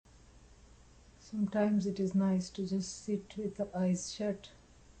Sometimes it is nice to just sit with the eyes shut,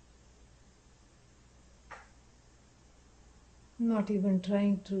 not even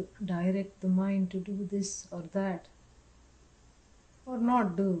trying to direct the mind to do this or that, or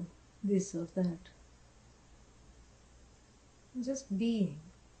not do this or that. Just being,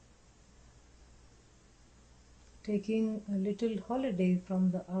 taking a little holiday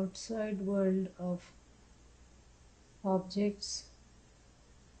from the outside world of objects.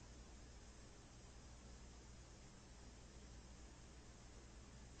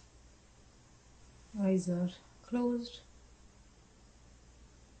 Eyes are closed.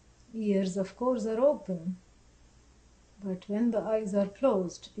 Ears, of course, are open. But when the eyes are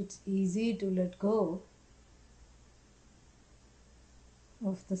closed, it's easy to let go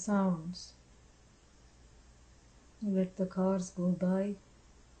of the sounds. Let the cars go by.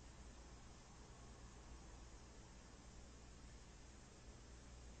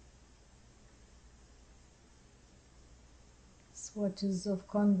 Swatches of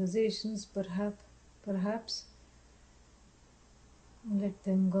conversations, perhaps. Let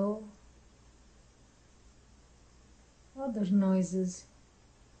them go. Other noises.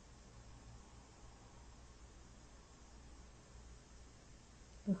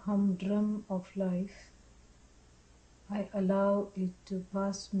 The humdrum of life. I allow it to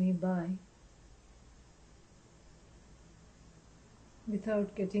pass me by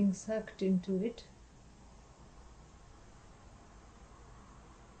without getting sucked into it,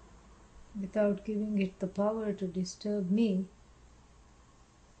 without giving it the power to disturb me,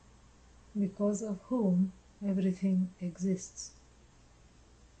 because of whom everything exists.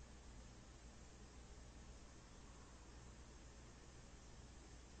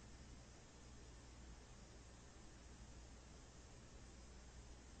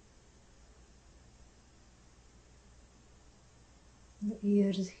 The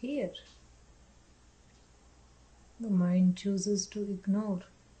ears hear. The mind chooses to ignore.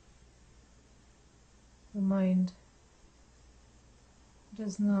 The mind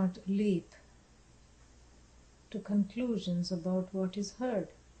does not leap to conclusions about what is heard.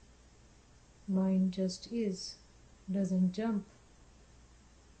 Mind just is, doesn't jump.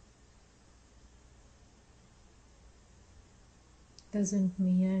 Doesn't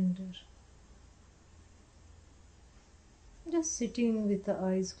meander. Just sitting with the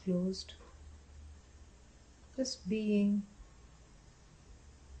eyes closed. Just being.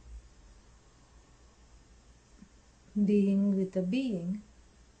 Being with a being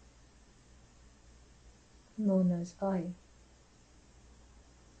known as I.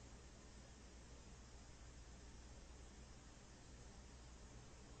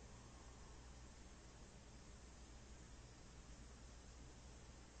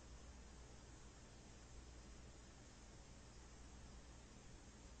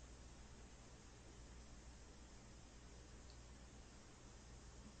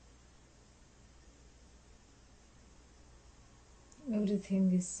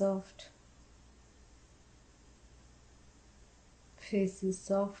 Everything is soft. Face is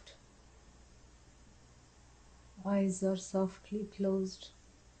soft. Eyes are softly closed.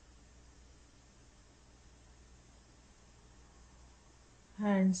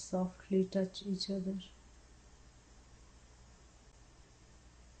 Hands softly touch each other.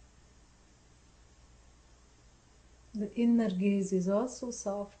 The inner gaze is also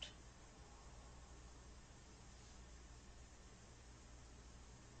soft.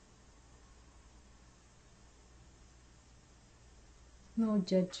 No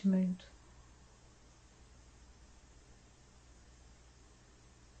judgment.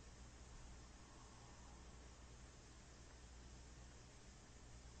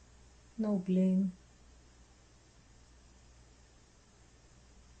 No blame.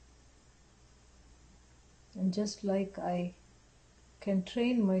 And just like I can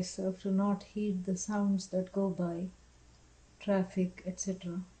train myself to not heed the sounds that go by, traffic,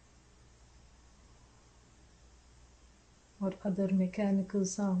 etc., or other mechanical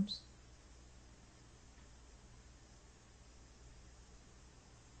sounds,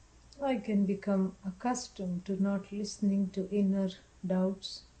 I can become accustomed to not listening to inner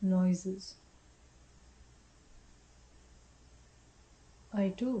doubts, noises. I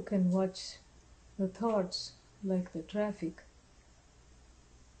too can watch the thoughts like the traffic,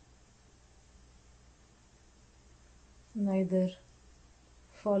 neither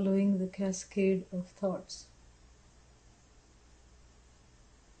following the cascade of thoughts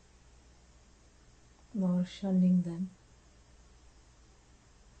nor shunning them.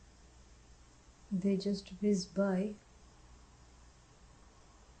 They just whiz by.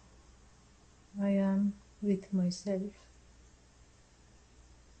 I am with myself.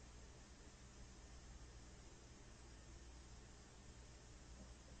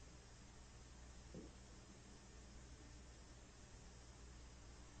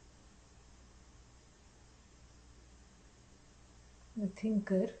 The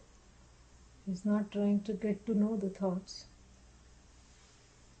thinker is not trying to get to know the thoughts,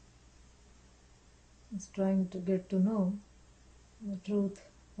 is trying to get to know the truth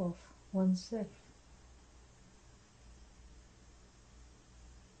of oneself.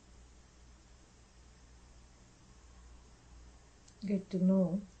 Get to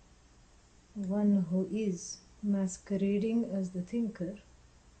know one who is masquerading as the thinker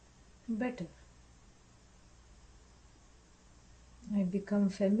better. I become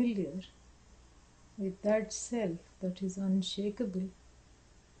familiar with that self that is unshakable,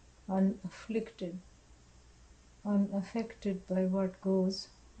 unafflicted, unaffected by what goes,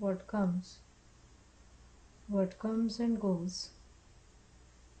 what comes and goes,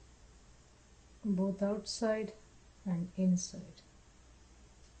 both outside and inside.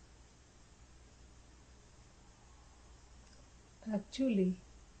 Actually,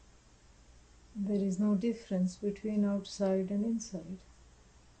 there is no difference between outside and inside.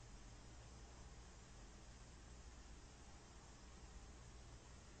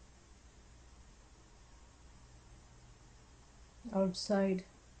 Outside,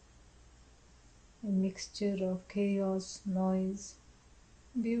 a mixture of chaos, noise,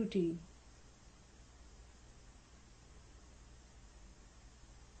 beauty.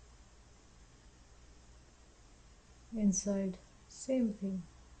 Inside, same thing.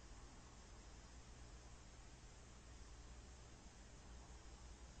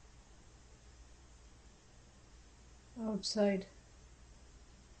 Outside,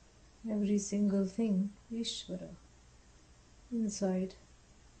 every single thing, Ishvara. Inside,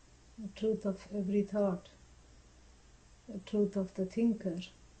 the truth of every thought, the truth of the thinker,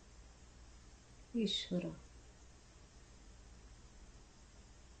 Ishvara.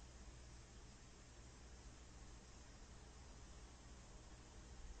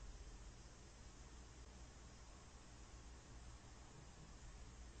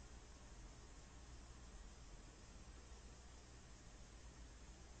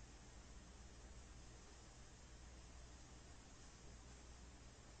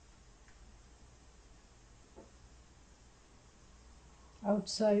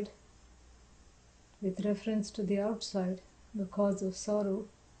 Outside, with reference to the outside, the cause of sorrow,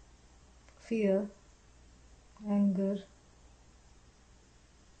 fear, anger,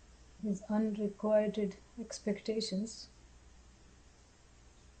 is unrequited expectations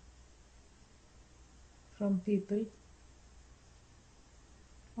from people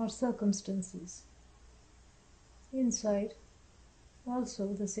or circumstances. Inside,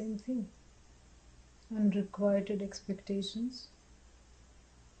 also the same thing. Unrequited expectations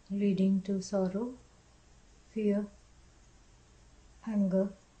leading to sorrow, fear, anger,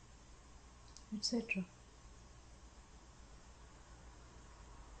 etc.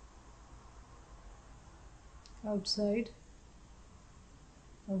 Outside,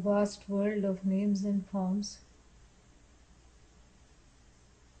 a vast world of names and forms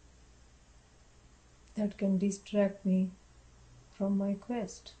that can distract me from my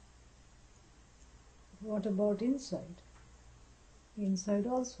quest. What about inside? Inside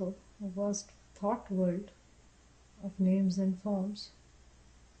also a vast thought world of names and forms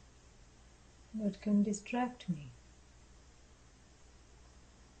that can distract me.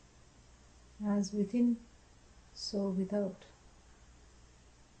 As within, so without.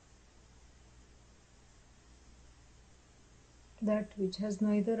 That which has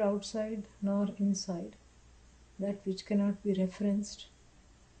neither outside nor inside, that which cannot be referenced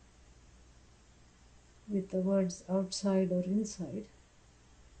with the words outside or inside,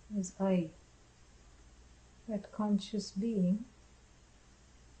 is I, that conscious being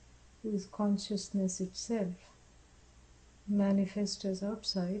whose consciousness itself manifests as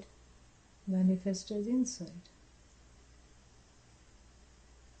outside, manifests as inside.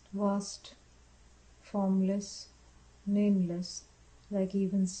 Vast, formless, nameless, like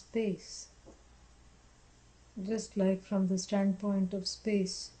even space. Just like from the standpoint of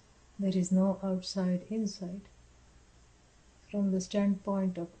space, there is no outside, inside. From the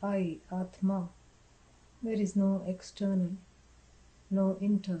standpoint of I, Atma, there is no external, no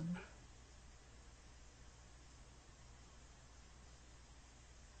internal.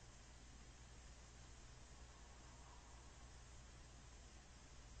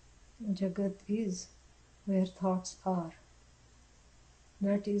 Jagat is where thoughts are.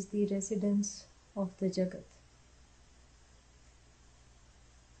 That is the residence of the Jagat.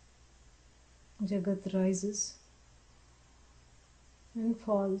 Jagat rises and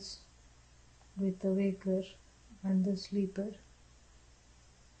falls with the waker and the sleeper.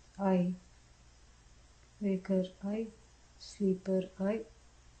 I, waker I, sleeper I,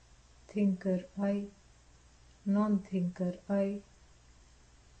 thinker I, non-thinker I,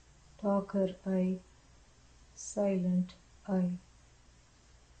 talker I, silent I.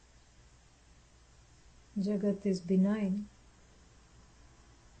 Jagat is benign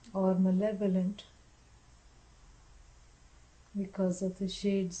or malevolent because of the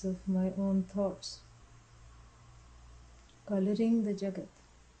shades of my own thoughts, coloring the Jagat,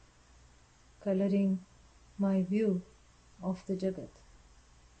 coloring my view of the Jagat.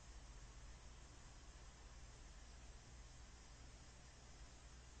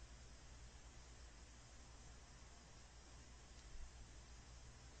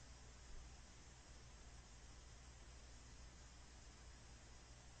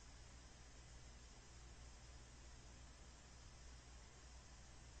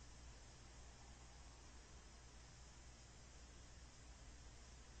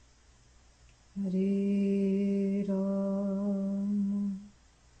 Hare Rama,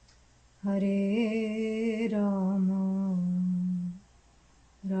 Hare Rama,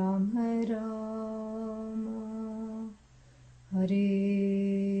 Rama Rama, Hare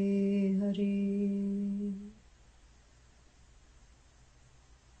Hare.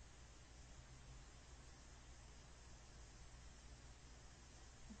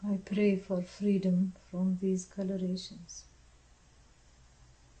 I pray for freedom from these colorations.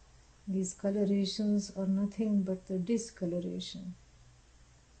 These colorations are nothing but the discoloration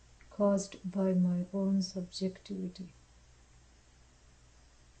caused by my own subjectivity.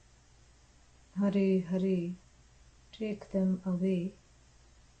 Hare Hare, take them away,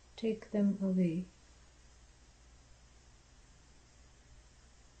 take them away.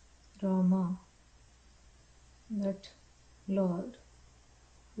 Rama, that Lord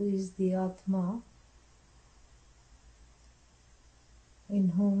who is the Atma, in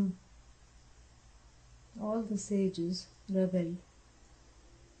whom all the sages revel.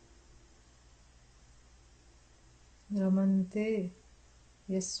 Ramante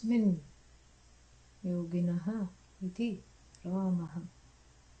yasmin yoginaha iti Ramaha.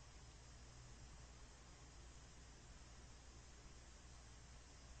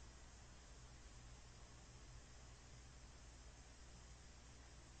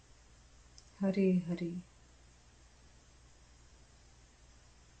 Hare Hare.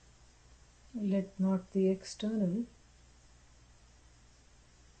 Let not the external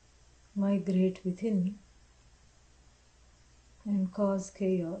migrate within and cause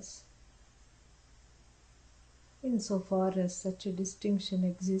chaos. Insofar as such a distinction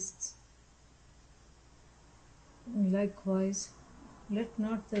exists, and likewise, let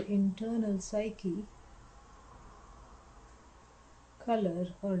not the internal psyche color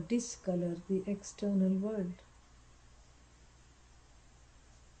or discolor the external world.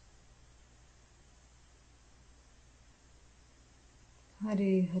 Hare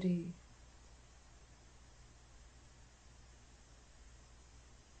Hare.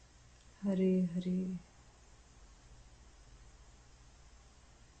 Hare Hare.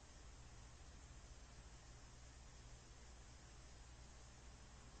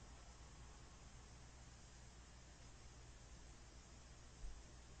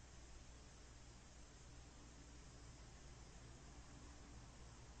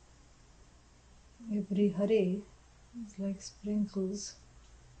 Every Hare is like sprinkles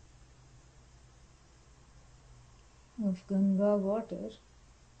of Ganga water,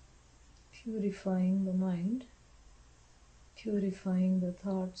 purifying the mind, purifying the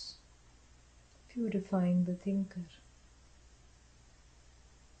thoughts, purifying the thinker.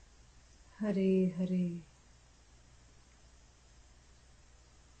 Hare Hare.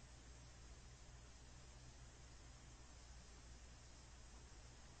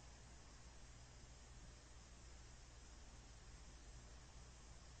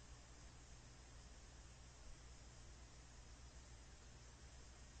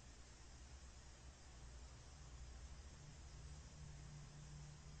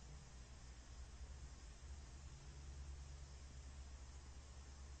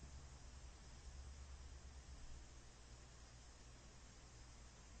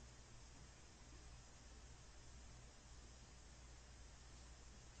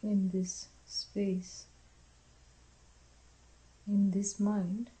 In this space, in this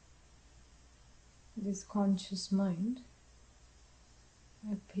mind, this conscious mind,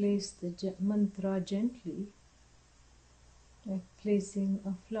 I place the mantra gently, like placing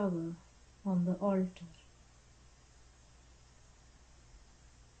a flower on the altar.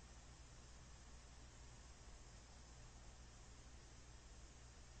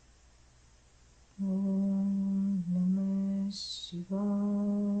 Om Namah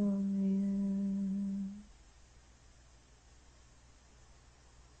Shivaya.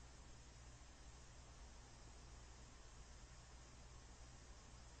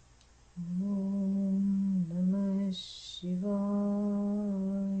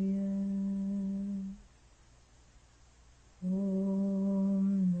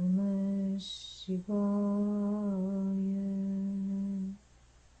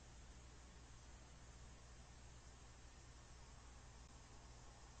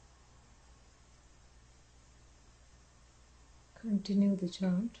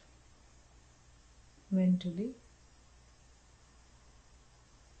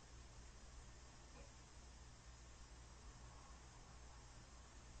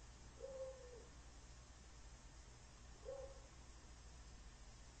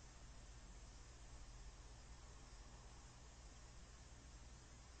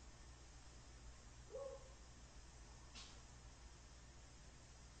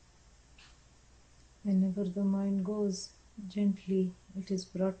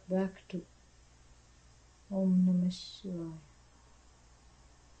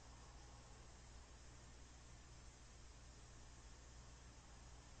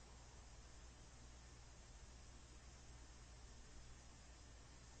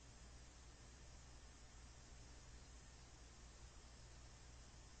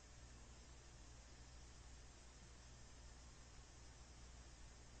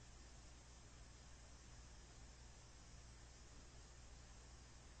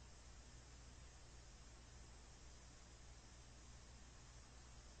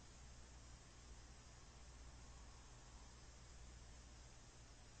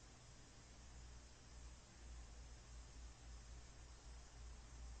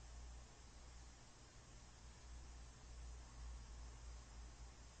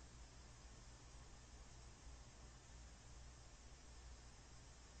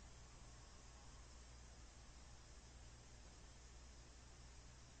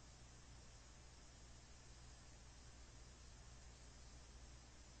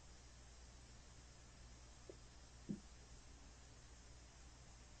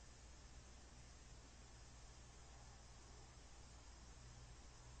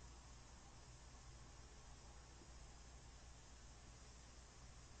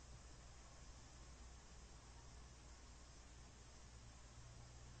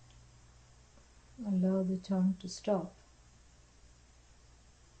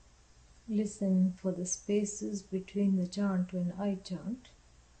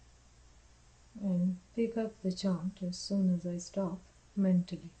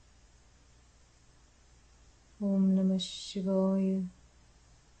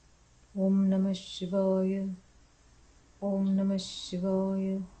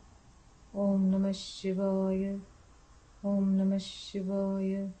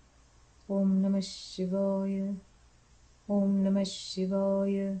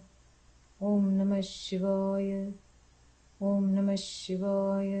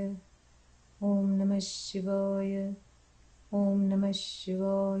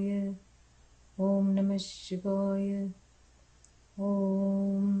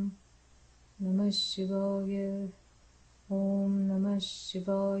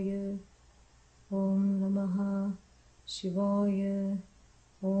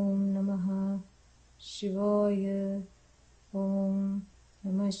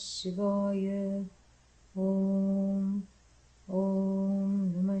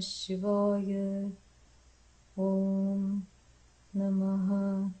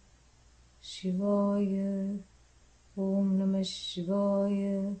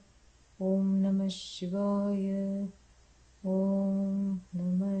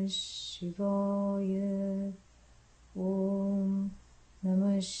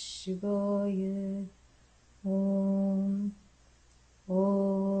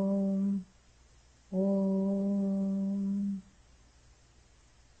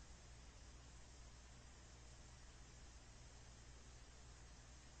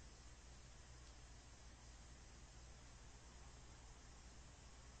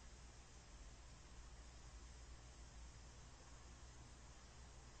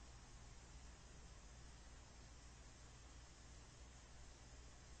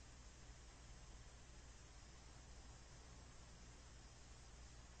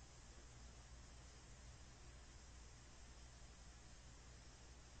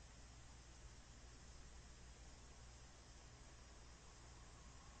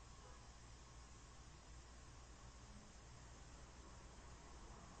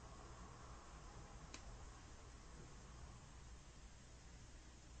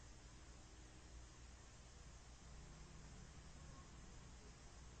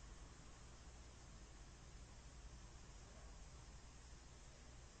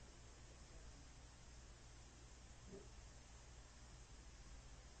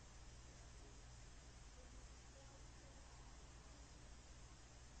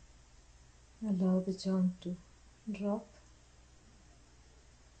 Allow the chant to drop.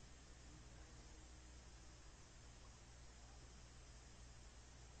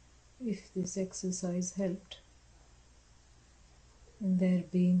 If this exercise helped in there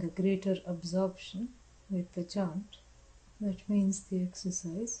being a greater absorption with the chant, that means the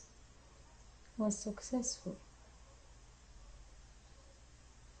exercise was successful.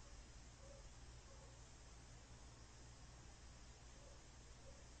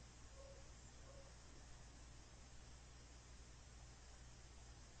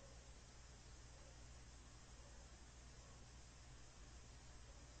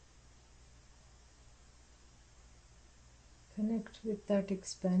 Connect with that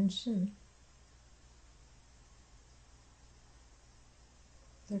expansion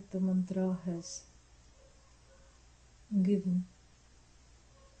that the mantra has given.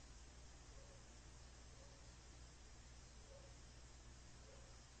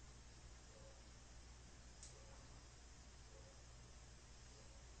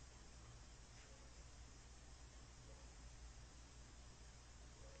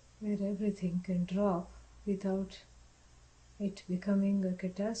 Where everything can drop without it becoming a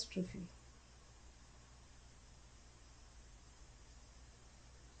catastrophe.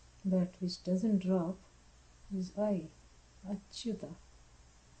 That which doesn't drop is I, Achyuta.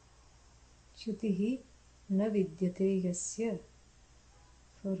 Achyutihi na vidyate yasya,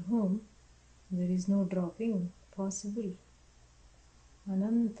 for whom there is no dropping possible.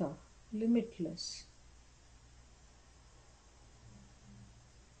 Ananta, limitless.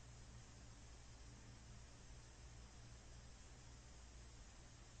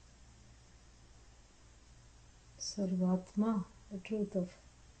 Sarvatma, the truth of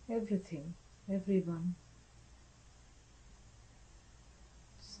everything, everyone.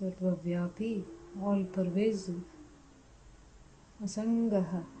 Sarvavyapi, all pervasive.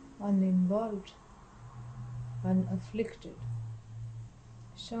 Asangaha, uninvolved, unafflicted.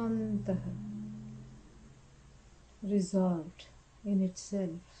 Shantaha, resolved in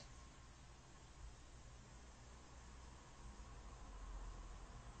itself.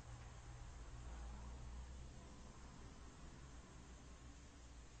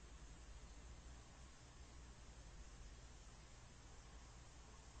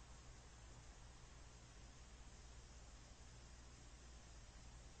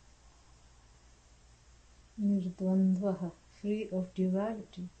 Nirdvandvaha, free of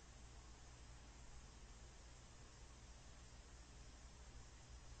duality.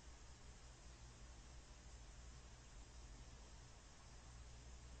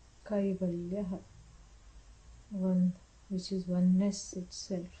 Kaivalyaha, one which is oneness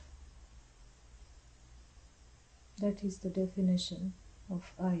itself. That is the definition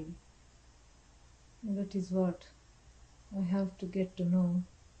of I. That is what I have to get to know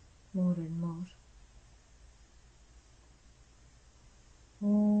more and more.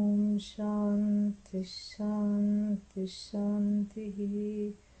 Om Shanti Shanti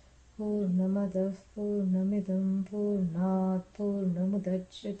Shanti. Purnamadav Purnamidam Purnat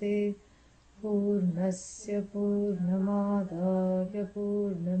Purnamudachyate Purnasya Purnamadaya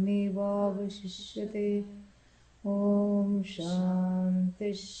Purnamevavashishyate. Om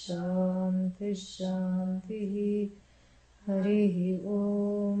Shanti Shanti Shanti. Harihi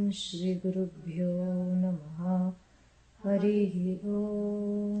Om Shri Gurubhyo Namaha. Harihi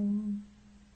Om.